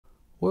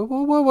Wait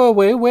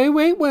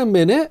a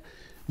minute.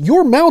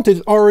 Your mount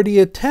is already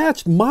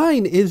attached.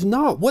 Mine is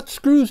not. What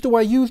screws do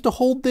I use to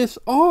hold this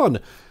on?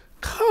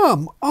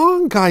 Come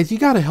on, guys. You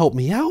got to help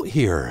me out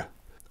here.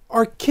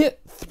 Are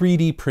kit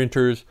 3D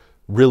printers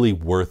really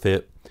worth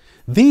it?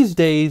 These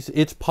days,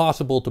 it's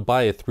possible to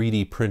buy a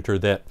 3D printer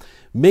that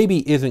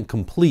maybe isn't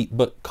complete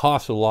but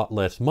costs a lot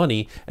less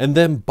money, and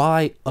then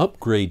buy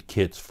upgrade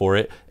kits for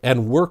it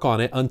and work on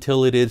it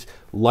until it is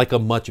like a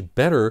much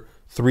better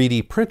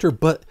 3D printer.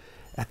 But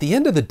at the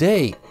end of the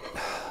day,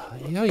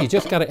 you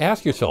just got to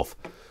ask yourself,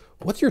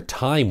 what's your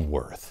time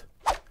worth?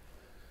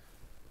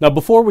 Now,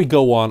 before we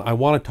go on, I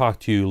want to talk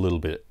to you a little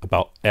bit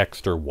about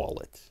Exter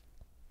wallets.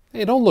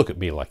 Hey, don't look at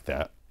me like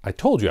that. I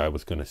told you I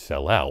was going to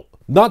sell out.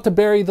 Not to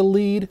bury the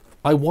lead,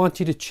 I want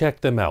you to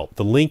check them out.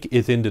 The link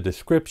is in the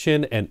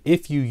description, and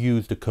if you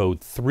use the code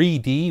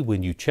 3D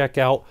when you check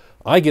out,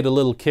 I get a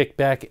little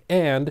kickback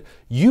and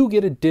you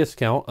get a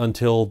discount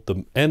until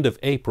the end of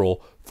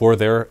April for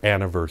their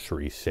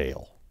anniversary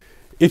sale.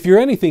 If you're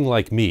anything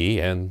like me,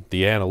 and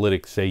the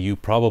analytics say you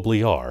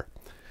probably are,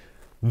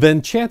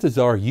 then chances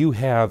are you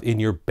have in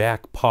your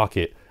back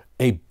pocket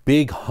a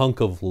big hunk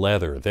of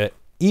leather that,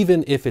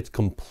 even if it's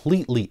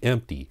completely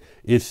empty,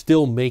 is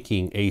still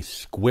making a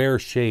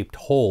square-shaped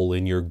hole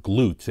in your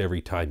glutes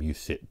every time you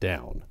sit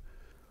down.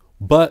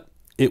 But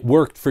it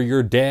worked for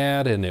your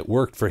dad and it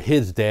worked for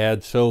his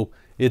dad, so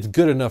it's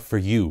good enough for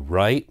you,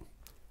 right?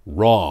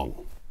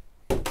 Wrong.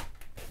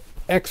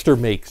 Exter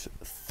makes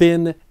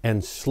thin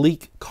and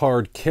sleek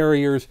card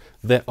carriers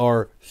that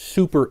are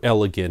super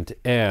elegant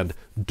and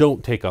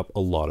don't take up a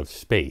lot of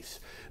space.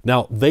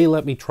 Now, they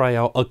let me try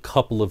out a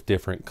couple of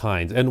different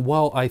kinds, and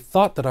while I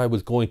thought that I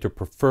was going to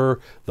prefer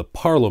the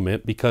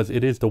Filament because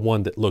it is the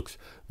one that looks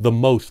the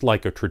most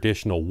like a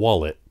traditional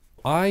wallet,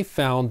 I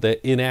found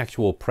that in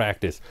actual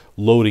practice,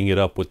 loading it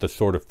up with the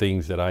sort of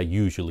things that I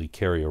usually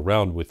carry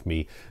around with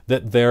me,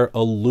 that their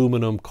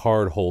aluminum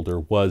card holder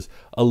was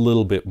a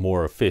little bit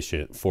more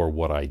efficient for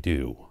what I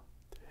do.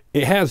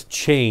 It has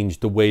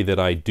changed the way that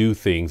I do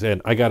things,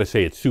 and I gotta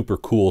say it's super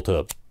cool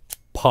to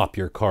pop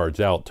your cards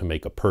out to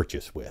make a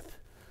purchase with.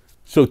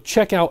 So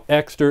check out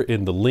Exter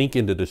in the link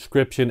in the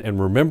description, and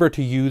remember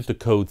to use the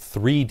code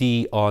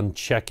 3D on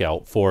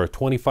checkout for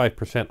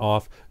 25%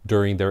 off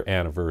during their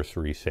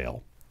anniversary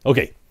sale.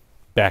 Okay,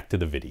 back to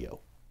the video.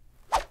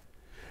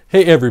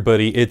 Hey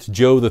everybody, it's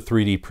Joe the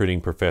 3D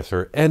printing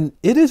professor, and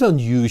it is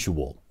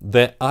unusual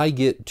that I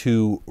get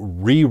to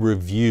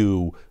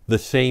re-review the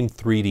same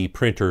 3D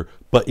printer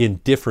but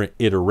in different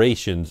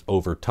iterations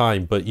over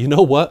time. But you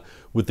know what?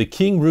 With the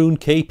Kingroon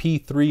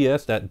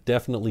KP3S, that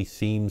definitely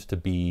seems to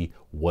be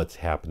what's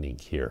happening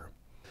here.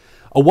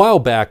 A while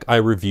back, I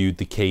reviewed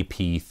the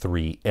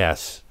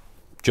KP3S,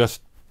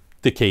 just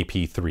the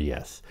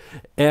KP3S.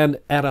 And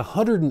at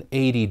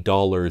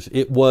 $180,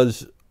 it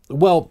was,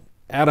 well,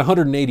 at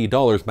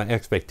 $180, my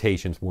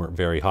expectations weren't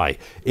very high.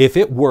 If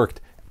it worked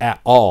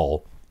at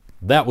all,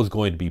 that was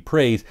going to be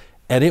praised,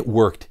 and it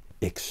worked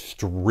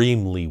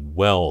extremely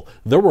well.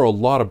 There were a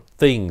lot of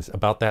things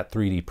about that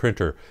 3D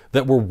printer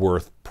that were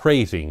worth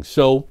praising,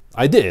 so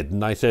I did,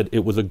 and I said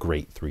it was a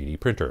great 3D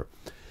printer.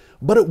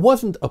 But it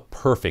wasn't a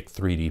perfect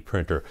 3D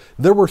printer.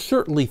 There were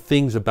certainly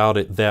things about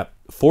it that,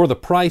 for the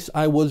price,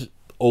 I was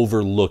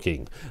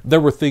overlooking.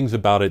 There were things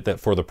about it that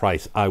for the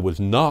price I was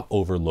not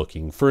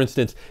overlooking. For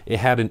instance, it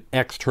had an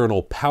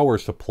external power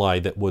supply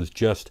that was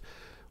just,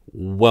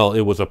 well,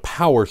 it was a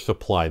power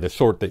supply, the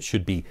sort that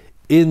should be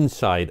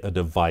inside a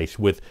device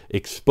with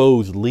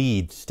exposed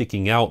leads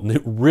sticking out, and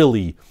it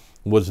really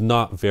was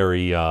not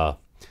very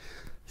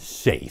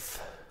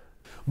safe.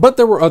 But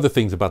there were other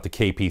things about the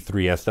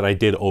KP3S that I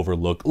did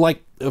overlook,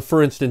 like,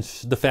 for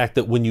instance, the fact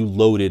that when you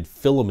loaded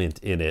Filament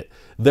in it,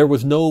 there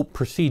was no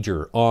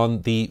procedure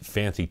on the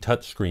fancy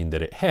touchscreen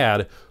that it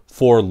had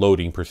for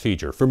loading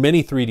procedure. For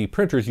many 3D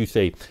printers, you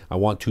say, I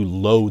want to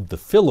load the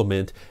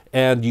Filament,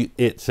 and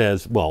it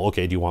says, well,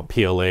 okay, do you want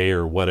PLA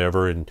or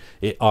whatever, and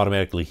it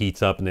automatically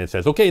heats up, and then it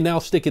says, okay, now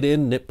stick it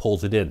in, and it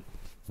pulls it in.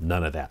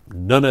 None of that.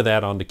 None of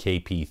that on the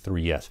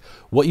KP3S.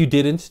 What you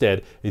did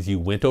instead is you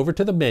went over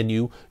to the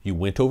menu, you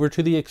went over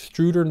to the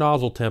extruder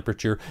nozzle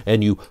temperature,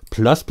 and you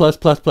plus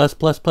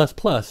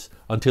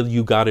until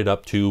you got it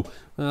up to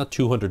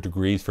 200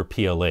 degrees for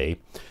PLA.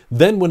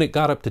 Then when it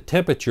got up to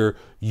temperature,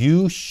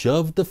 you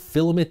shoved the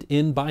Filament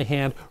in by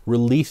hand,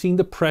 releasing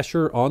the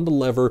pressure on the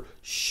lever,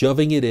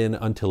 shoving it in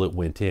until it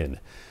went in.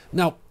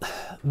 Now,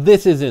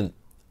 this isn't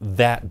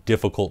that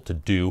difficult to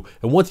do,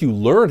 and once you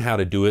learn how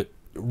to do it,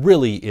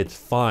 really it's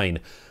fine.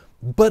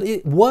 But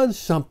it was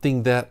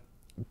something that,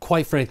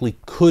 quite frankly,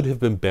 could have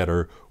been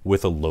better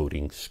with a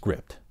loading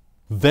script.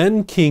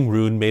 Then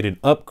Kingroon made an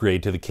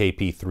upgrade to the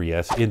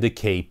KP3S into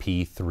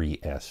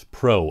KP3S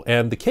Pro,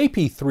 and the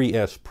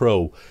KP3S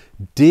Pro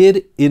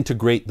did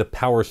integrate the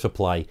power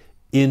supply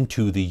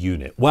into the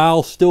unit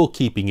while still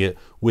keeping it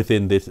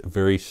within this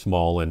very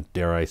small and,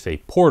 dare I say,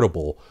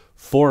 portable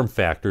form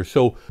factor.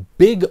 So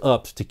big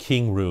ups to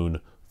Kingroon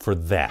for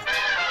that.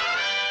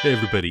 Hey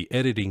everybody,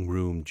 Editing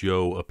Room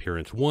Joe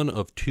appearance 1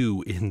 of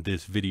 2 in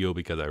this video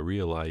because I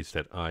realized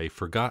that I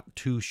forgot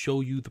to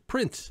show you the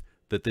prints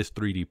that this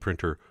 3D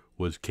printer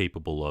was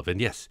capable of. And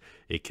yes,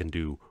 it can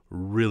do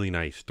really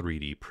nice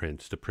 3D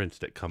prints. The prints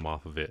that come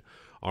off of it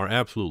are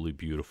absolutely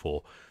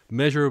beautiful,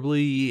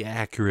 measurably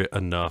accurate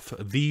enough.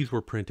 These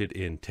were printed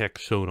in Tech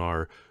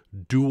Sonar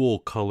dual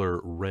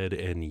color red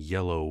and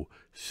yellow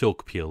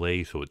silk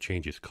PLA, so it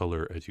changes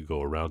color as you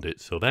go around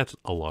it, so that's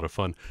a lot of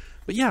fun.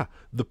 But yeah,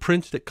 the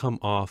prints that come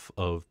off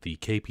of the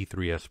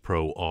KP3S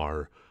Pro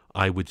are,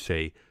 I would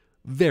say,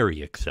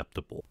 very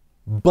acceptable.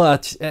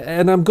 But,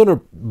 and I'm going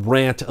to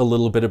rant a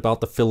little bit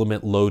about the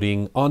filament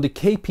loading, on the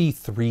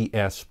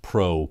KP3S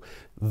Pro,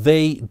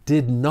 they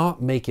did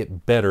not make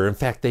it better. In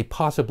fact, they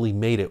possibly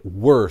made it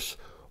worse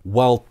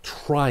while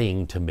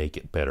trying to make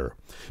it better.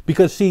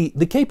 Because see,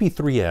 the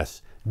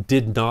KP3S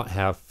did not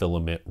have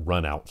filament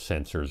runout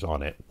sensors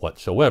on it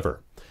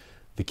whatsoever.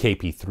 The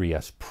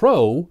KP3S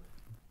Pro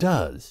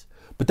does.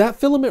 But that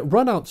filament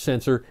runout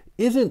sensor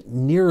isn't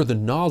near the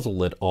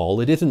nozzle at all.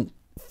 It isn't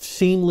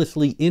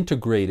seamlessly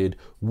integrated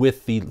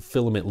with the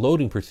filament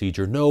loading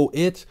procedure. No,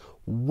 it's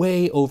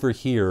way over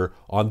here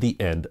on the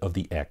end of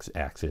the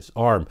X-axis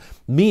arm,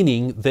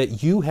 meaning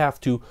that you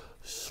have to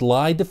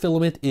slide the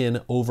filament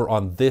in over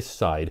on this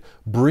side,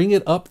 bring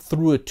it up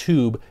through a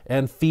tube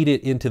and feed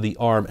it into the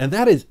arm. And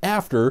that is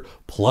after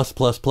plus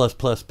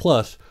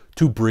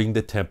to bring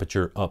the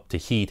temperature up to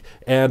heat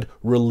and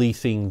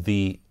releasing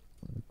the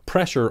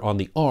pressure on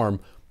the arm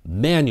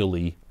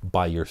manually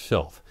by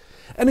yourself.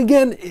 And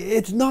again,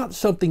 it's not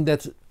something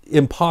that's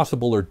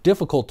impossible or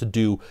difficult to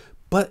do,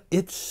 but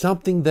it's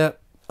something that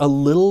a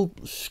little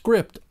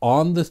script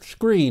on the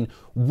screen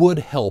would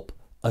help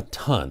a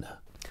ton.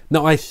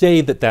 Now, I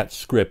say that that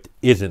script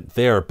isn't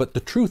there, but the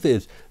truth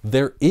is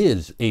there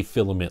is a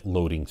filament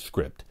loading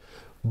script,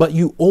 but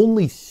you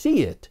only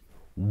see it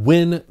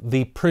when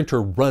the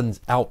printer runs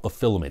out of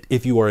filament.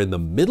 If you are in the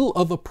middle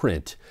of a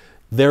print,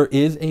 there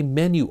is a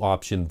menu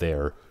option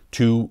there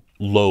to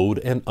load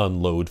and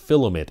unload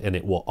filament, and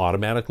it will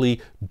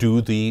automatically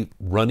do the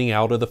running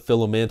out of the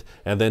filament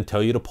and then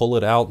tell you to pull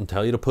it out and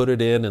tell you to put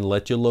it in and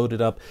let you load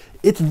it up.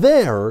 It's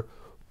there,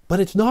 but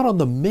it's not on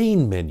the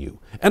main menu.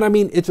 And I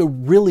mean, it's a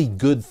really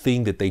good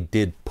thing that they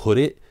did put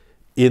it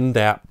in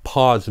that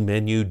pause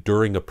menu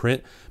during a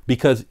print,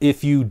 because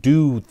if you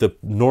do the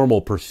normal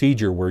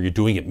procedure where you're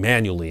doing it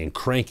manually and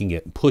cranking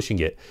it and pushing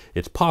it,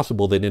 it's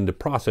possible that in the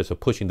process of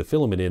pushing the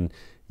filament in,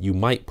 you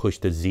might push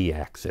the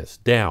Z-axis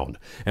down.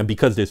 And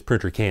because this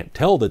printer can't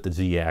tell that the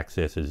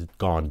Z-axis has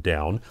gone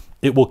down,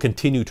 it will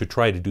continue to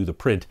try to do the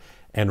print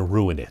and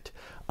ruin it.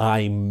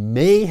 I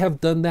may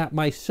have done that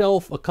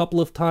myself a couple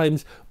of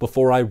times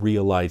before I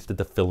realized that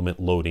the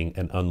filament loading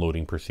and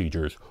unloading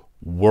procedures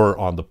were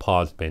on the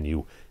pause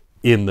menu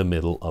in the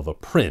middle of a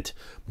print.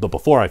 But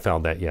before I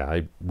found that, yeah,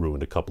 I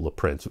ruined a couple of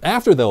prints.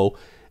 After though,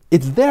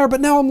 it's there,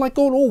 but now I'm like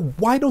going, oh,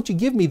 why don't you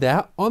give me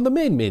that on the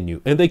main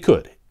menu? And they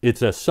could.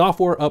 It's a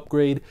software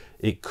upgrade.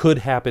 It could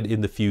happen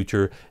in the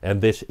future, and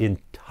this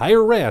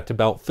entire rant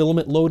about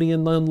filament loading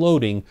and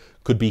unloading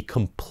could be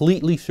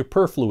completely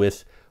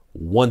superfluous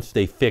once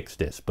they fix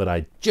this, but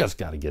I just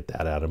got to get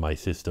that out of my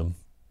system.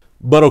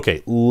 But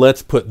okay,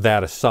 let's put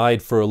that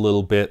aside for a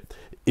little bit.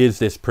 Is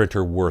this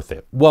printer worth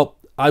it? Well,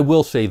 I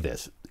will say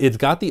this. It's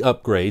got the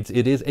upgrades.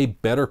 It is a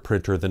better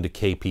printer than the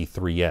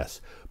KP3S,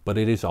 but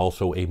it is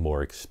also a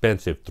more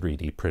expensive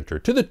 3D printer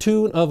to the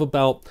tune of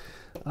about,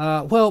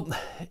 well,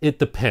 it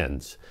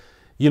depends.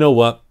 You know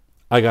what?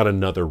 I got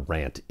another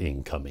rant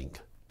incoming.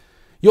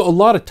 You know, a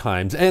lot of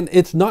times, and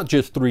it's not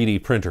just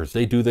 3D printers,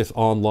 they do this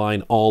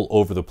online all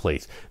over the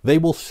place. They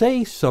will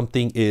say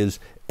something is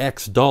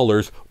X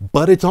dollars,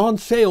 but it's on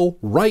sale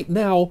right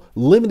now,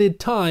 limited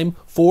time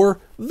for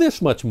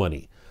this much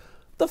money.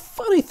 The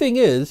funny thing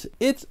is,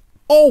 it's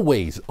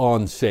always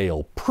on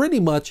sale, pretty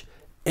much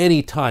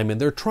any time,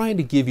 and they're trying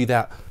to give you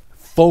that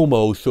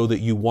FOMO so that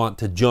you want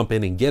to jump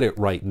in and get it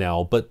right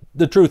now. But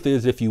the truth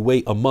is, if you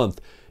wait a month,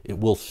 it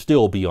will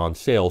still be on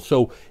sale.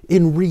 So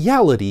in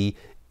reality,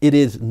 it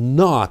is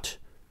not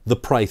the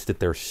price that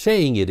they're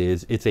saying it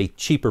is. It's a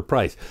cheaper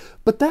price.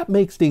 But that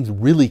makes things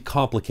really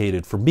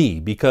complicated for me,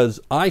 because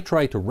I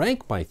try to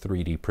rank my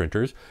 3D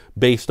printers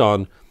based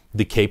on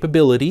the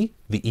capability,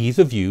 the ease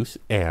of use,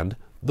 and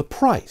the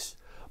price.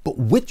 But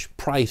which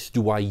price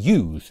do I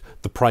use?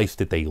 The price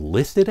that they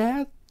list it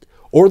at,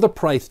 or the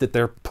price that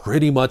they're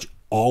pretty much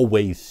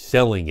always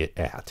selling it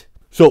at?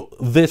 So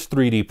this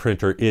 3D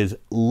printer is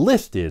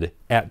listed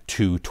at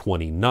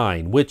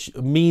 $229, which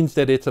means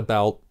that it's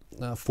about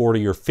 $40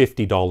 or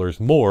 $50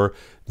 more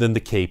than the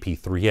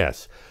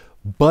KP3S.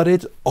 But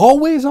it's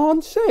always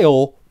on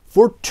sale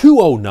for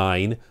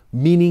 $209,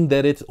 meaning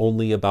that it's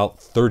only about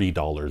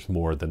 $30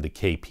 more than the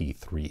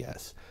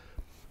KP3S.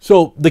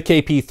 So the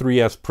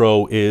KP3S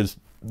Pro is,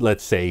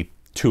 let's say,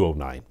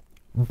 $209.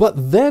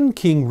 But then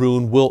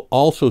Kingroon will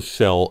also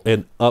sell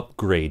an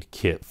upgrade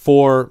kit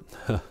for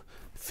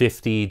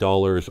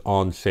 $50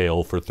 on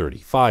sale for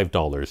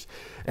 $35.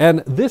 And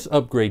this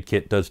upgrade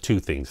kit does two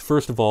things.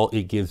 First of all,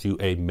 it gives you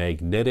a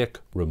magnetic,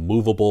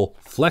 removable,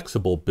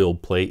 flexible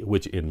build plate,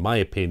 which in my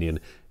opinion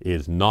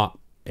is not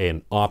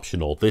an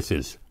optional. This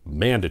is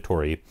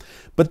mandatory.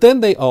 But then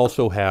they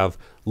also have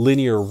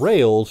linear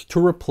rails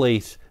to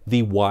replace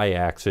the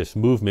Y-axis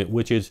movement,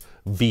 which is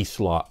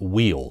V-slot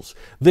wheels.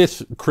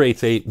 This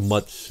creates a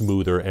much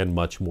smoother and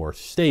much more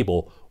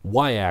stable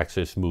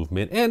Y-axis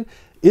movement and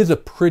is a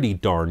pretty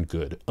darn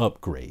good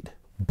upgrade.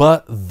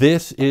 But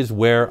this is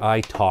where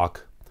I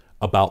talk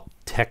about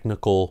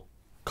technical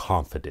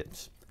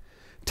confidence.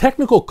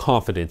 Technical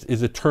confidence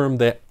is a term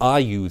that I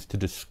use to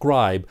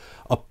describe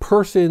a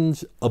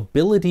person's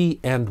ability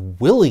and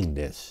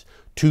willingness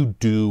to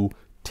do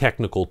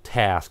technical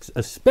tasks,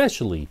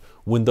 especially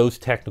when those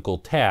technical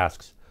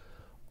tasks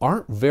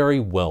aren't very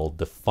well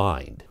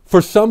defined.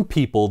 For some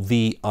people,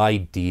 the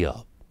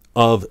idea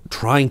of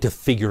trying to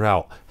figure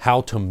out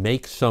how to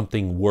make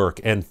something work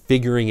and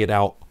figuring it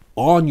out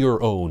on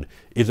your own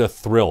is a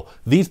thrill.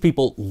 These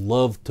people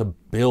love to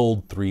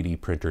build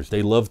 3D printers.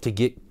 They love to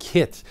get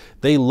kits.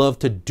 They love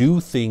to do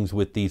things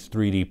with these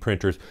 3D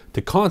printers,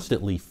 to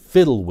constantly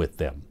fiddle with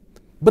them.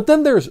 But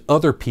then there's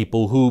other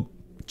people who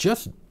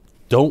just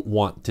don't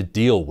want to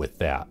deal with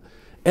that.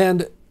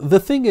 And the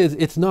thing is,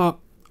 it's not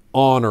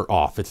on or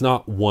off. It's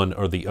not one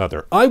or the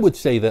other. I would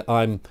say that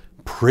I'm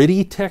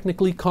pretty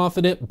technically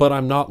confident, but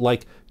I'm not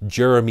like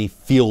Jeremy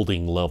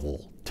Fielding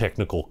level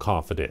technical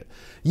confident.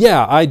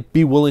 Yeah, I'd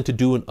be willing to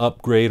do an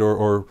upgrade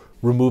or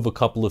remove a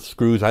couple of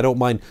screws. I don't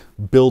mind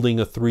building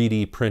a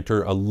 3D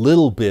printer a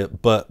little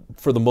bit, but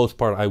for the most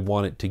part, I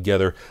want it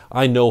together.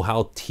 I know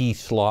how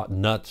T-slot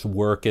nuts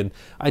work, and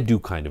I do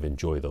kind of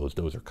enjoy those.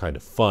 Those are kind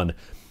of fun.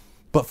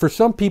 But for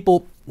some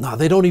people, no,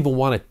 they don't even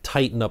want to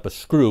tighten up a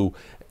screw.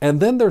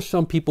 And then there's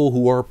some people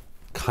who are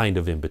kind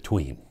of in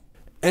between.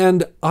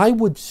 And I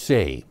would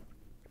say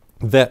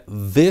that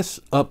this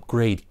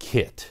upgrade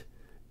kit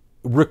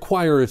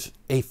requires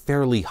a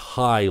fairly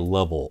high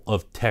level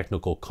of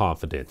technical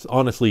confidence.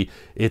 Honestly,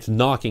 it's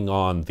knocking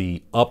on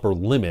the upper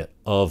limit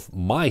of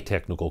my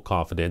technical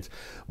confidence,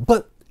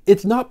 but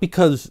it's not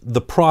because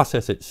the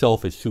process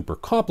itself is super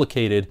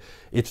complicated.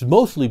 It's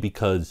mostly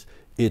because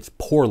it's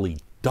poorly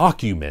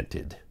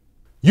documented.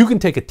 You can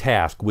take a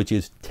task which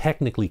is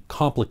technically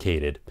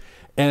complicated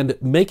and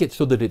make it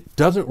so that it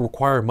doesn't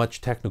require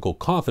much technical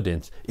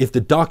confidence if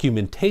the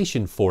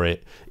documentation for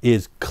it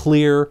is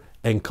clear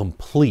and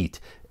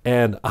complete.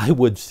 And I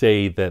would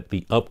say that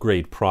the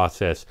upgrade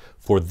process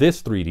for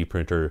this 3D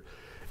printer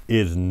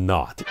is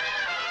not.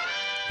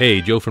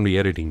 Hey, Joe from the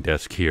editing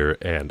desk here,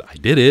 and I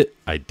did it.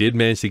 I did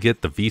manage to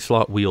get the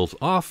V-slot wheels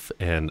off,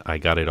 and I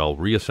got it all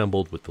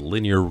reassembled with the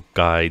linear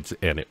guides,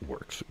 and it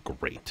works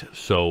great.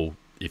 So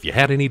if you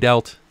had any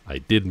doubt, I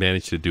did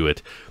manage to do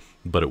it,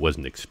 but it was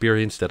an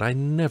experience that I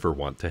never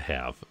want to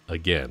have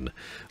again.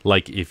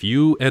 Like, if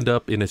you end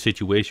up in a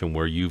situation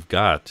where you've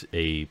got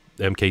a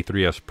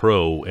MK3S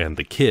Pro and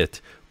the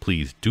kit,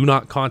 please do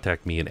not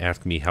contact me and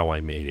ask me how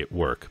I made it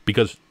work.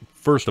 Because,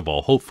 first of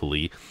all,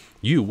 hopefully,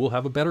 you will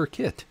have a better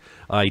kit.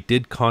 I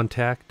did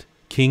contact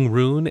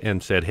Kingroon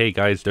and said, hey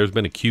guys, there's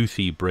been a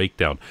QC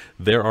breakdown.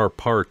 There are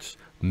parts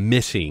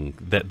missing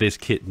that this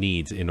kit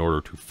needs in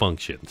order to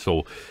function.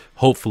 So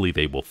hopefully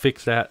they will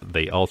fix that.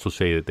 They also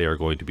say that they are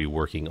going to be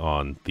working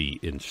on the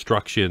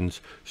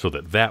instructions so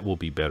that that will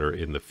be better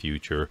in the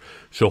future.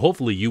 So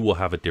hopefully you will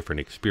have a different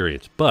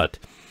experience. But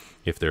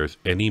if there's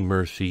any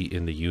mercy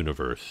in the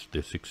universe,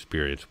 this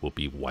experience will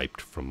be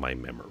wiped from my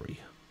memory.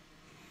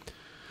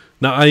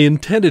 Now, I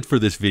intended for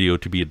this video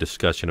to be a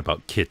discussion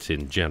about kits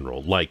in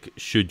general, like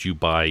should you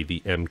buy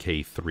the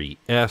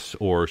MK3S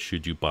or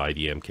should you buy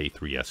the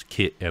MK3S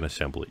kit and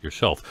assemble it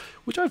yourself,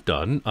 which I've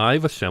done.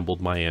 I've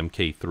assembled my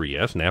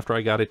MK3S, and after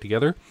I got it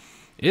together,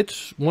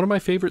 it's one of my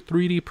favorite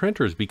 3D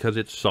printers because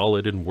it's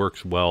solid and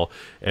works well.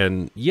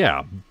 And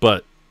yeah,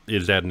 but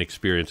is that an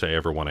experience I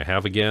ever want to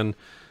have again?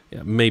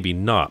 Yeah, maybe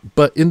not.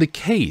 But in the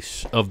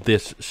case of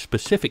this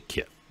specific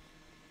kit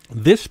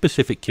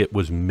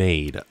was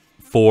made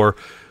for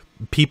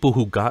people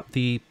who got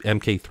the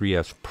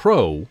MK3S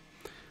Pro,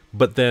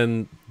 but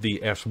then the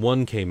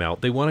S1 came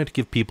out. They wanted to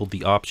give people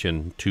the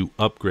option to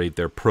upgrade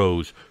their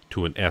Pros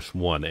to an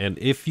S1. And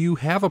if you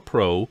have a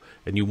Pro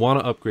and you want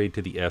to upgrade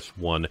to the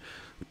S1,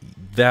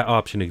 that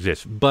option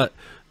exists. But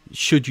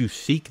should you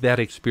seek that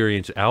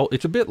experience out,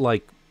 it's a bit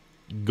like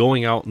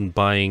going out and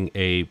buying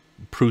a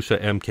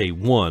Prusa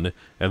MK1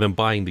 and then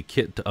buying the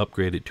kit to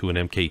upgrade it to an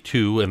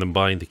MK2 and then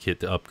buying the kit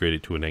to upgrade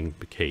it to an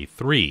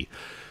MK3.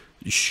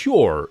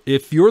 Sure,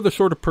 if you're the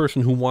sort of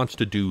person who wants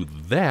to do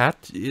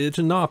that, it's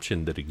an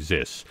option that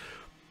exists.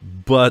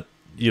 But,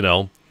 you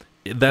know,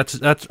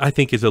 that's I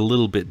think is a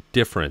little bit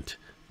different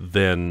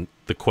than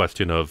the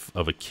question of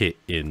a kit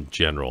in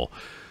general.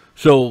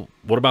 So,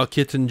 what about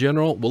kits in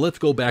general? Well, let's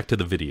go back to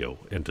the video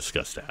and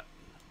discuss that.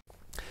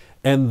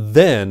 And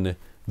then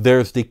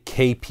there's the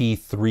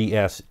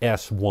KP3S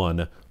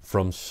S1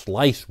 from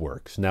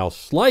SliceWorx. Now,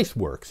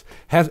 SliceWorx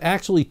has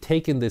actually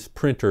taken this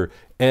printer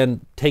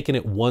and taken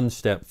it one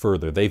step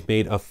further. They've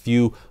made a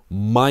few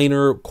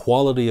minor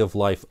quality of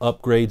life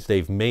upgrades.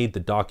 They've made the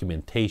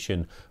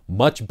documentation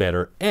much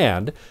better.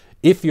 And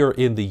if you're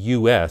in the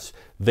US,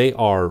 they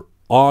are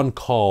on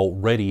call,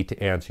 ready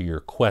to answer your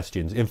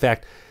questions. In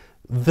fact,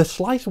 the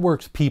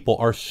SliceWorx people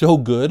are so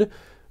good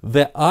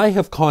that I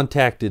have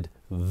contacted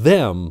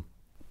them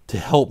to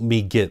help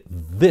me get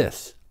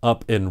this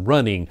up and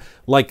running.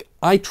 Like,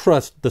 I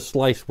trust the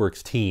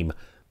SliceWorx team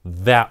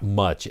that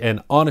much.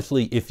 And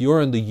honestly, if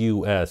you're in the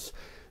US,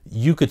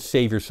 you could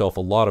save yourself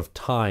a lot of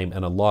time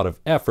and a lot of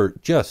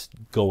effort just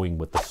going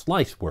with the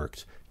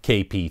SliceWorx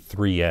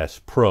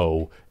KP3S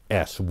Pro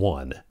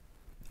S1.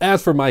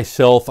 As for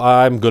myself,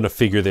 I'm going to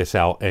figure this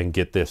out and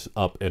get this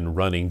up and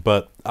running,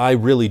 but I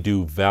really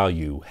do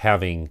value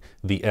having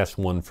the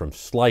S1 from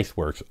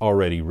SliceWorx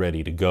already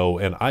ready to go,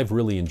 and I've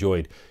really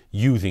enjoyed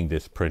using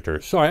this printer.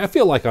 Sorry, I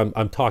feel like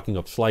I'm talking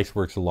up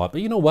SliceWorx a lot,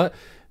 but you know what?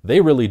 They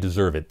really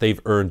deserve it.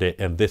 They've earned it,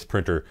 and this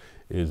printer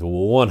is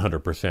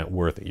 100%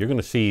 worth it. You're going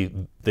to see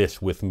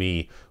this with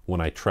me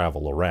when I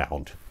travel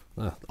around.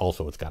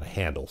 Also, it's got a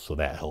handle, so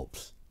that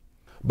helps.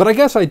 But I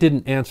guess I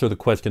didn't answer the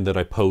question that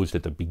I posed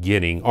at the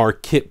beginning. Are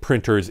kit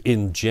printers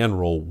in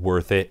general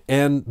worth it?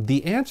 And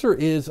the answer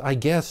is, I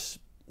guess,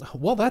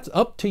 well, that's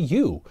up to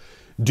you.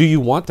 Do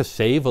you want to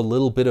save a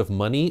little bit of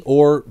money,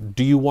 or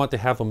do you want to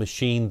have a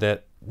machine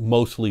that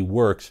mostly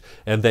works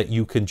and that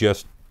you can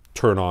just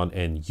turn on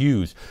and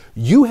use?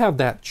 You have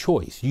that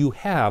choice. You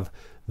have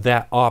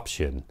that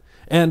option.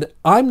 And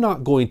I'm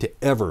not going to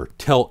ever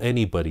tell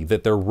anybody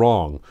that they're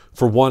wrong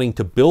for wanting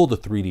to build a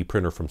 3D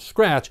printer from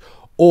scratch,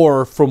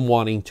 or from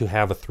wanting to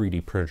have a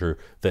 3D printer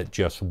that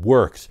just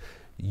works.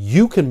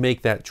 You can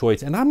make that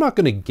choice, and I'm not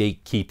going to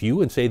gatekeep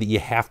you and say that you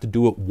have to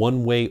do it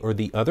one way or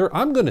the other.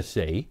 I'm going to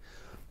say,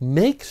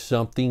 make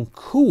something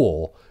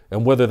cool,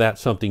 and whether that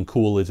something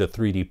cool is a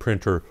 3D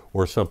printer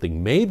or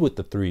something made with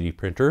the 3D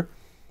printer,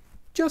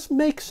 just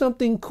make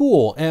something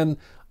cool, and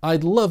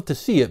I'd love to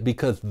see it,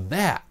 because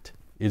that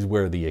is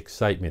where the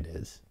excitement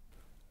is.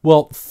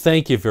 Well,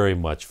 thank you very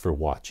much for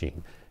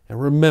watching.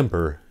 And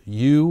remember,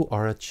 you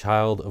are a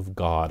child of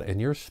God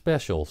and you're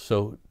special,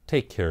 so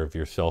take care of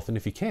yourself, and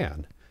if you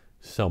can,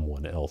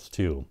 someone else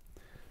too.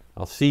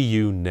 I'll see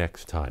you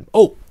next time.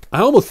 Oh,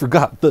 I almost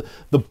forgot.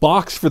 The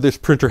box for this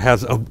printer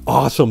has an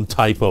awesome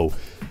typo.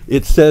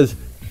 It says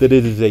that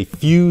it is a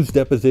fused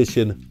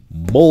deposition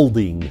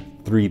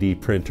molding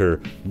 3D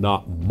printer,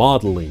 not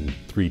modeling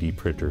 3D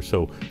printer.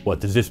 So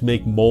what, does this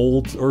make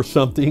molds or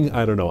something?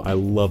 I don't know. I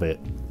love it.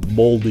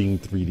 Molding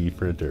 3D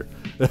printer.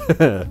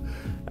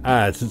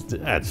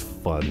 That's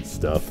fun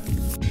stuff.